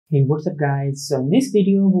Hey, what's up guys? So in this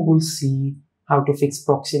video we will see how to fix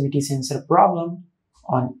proximity sensor problem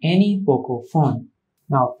on any Poco phone.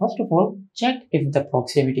 Now first of all, check if the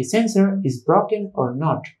proximity sensor is broken or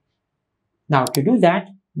not. Now to do that,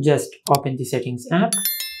 just open the settings app.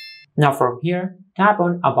 Now from here, tap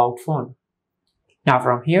on about phone. Now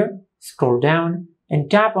from here, scroll down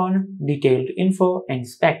and tap on detailed info and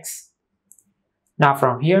specs. Now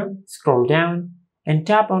from here, scroll down and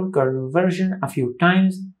tap on kernel version a few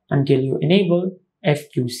times until you enable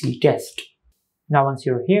FQC test. Now once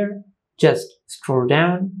you're here, just scroll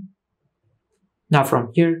down. Now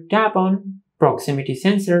from here, tap on proximity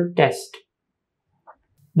sensor test.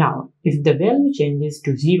 Now, if the value changes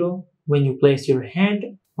to 0 when you place your hand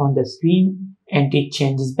on the screen and it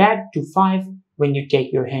changes back to 5 when you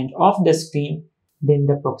take your hand off the screen, then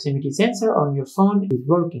the proximity sensor on your phone is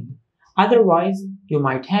working. Otherwise, you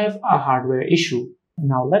might have a hardware issue.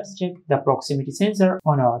 Now let's check the proximity sensor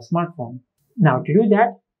on our smartphone. Now to do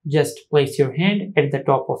that, just place your hand at the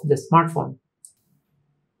top of the smartphone.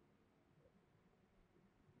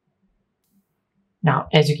 Now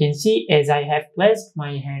as you can see, as I have placed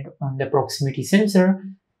my hand on the proximity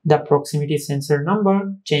sensor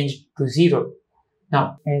number changed to 0.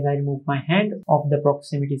 Now as I remove my hand off the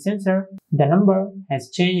proximity sensor, the number has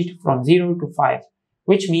changed from 0 to 5,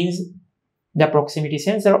 which means the proximity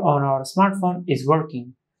sensor on our smartphone is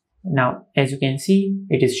working. Now, as you can see,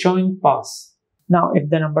 it is showing pass. Now, if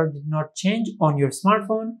the number did not change on your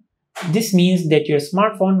smartphone, this means that your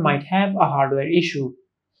smartphone might have a hardware issue.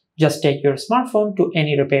 Just take your smartphone to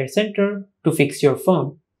any repair center to fix your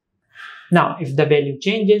phone. Now, if the value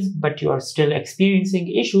changes but you are still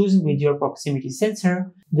experiencing issues with your proximity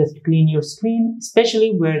sensor, just clean your screen,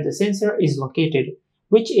 especially where the sensor is located,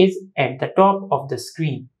 which is at the top of the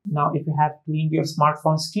screen. Now, if you have cleaned your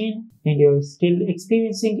smartphone screen and you're still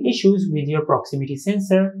experiencing issues with your proximity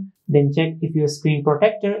sensor, then check if your screen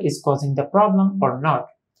protector is causing the problem or not.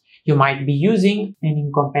 You might be using an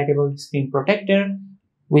incompatible screen protector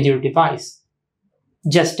with your device.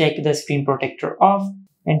 Just take the screen protector off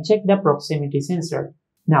and check the proximity sensor.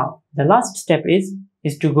 Now, the last step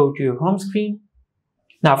is to go to your home screen.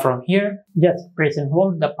 Now from here, just press and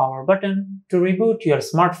hold the power button to reboot your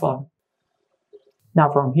smartphone. Now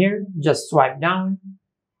from here, just swipe down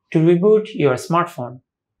to reboot your smartphone.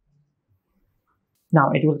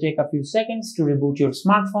 Now it will take a few seconds to reboot your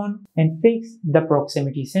smartphone and fix the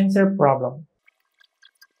proximity sensor problem.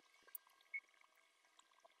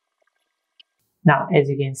 Now as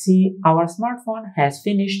you can see, our smartphone has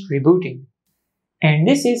finished rebooting. And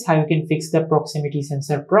this is how you can fix the proximity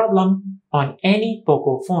sensor problem on any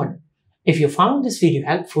Poco phone. If you found this video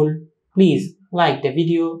helpful, please like the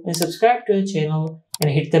video and subscribe to our channel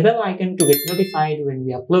and hit the bell icon to get notified when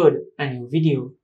we upload a new video.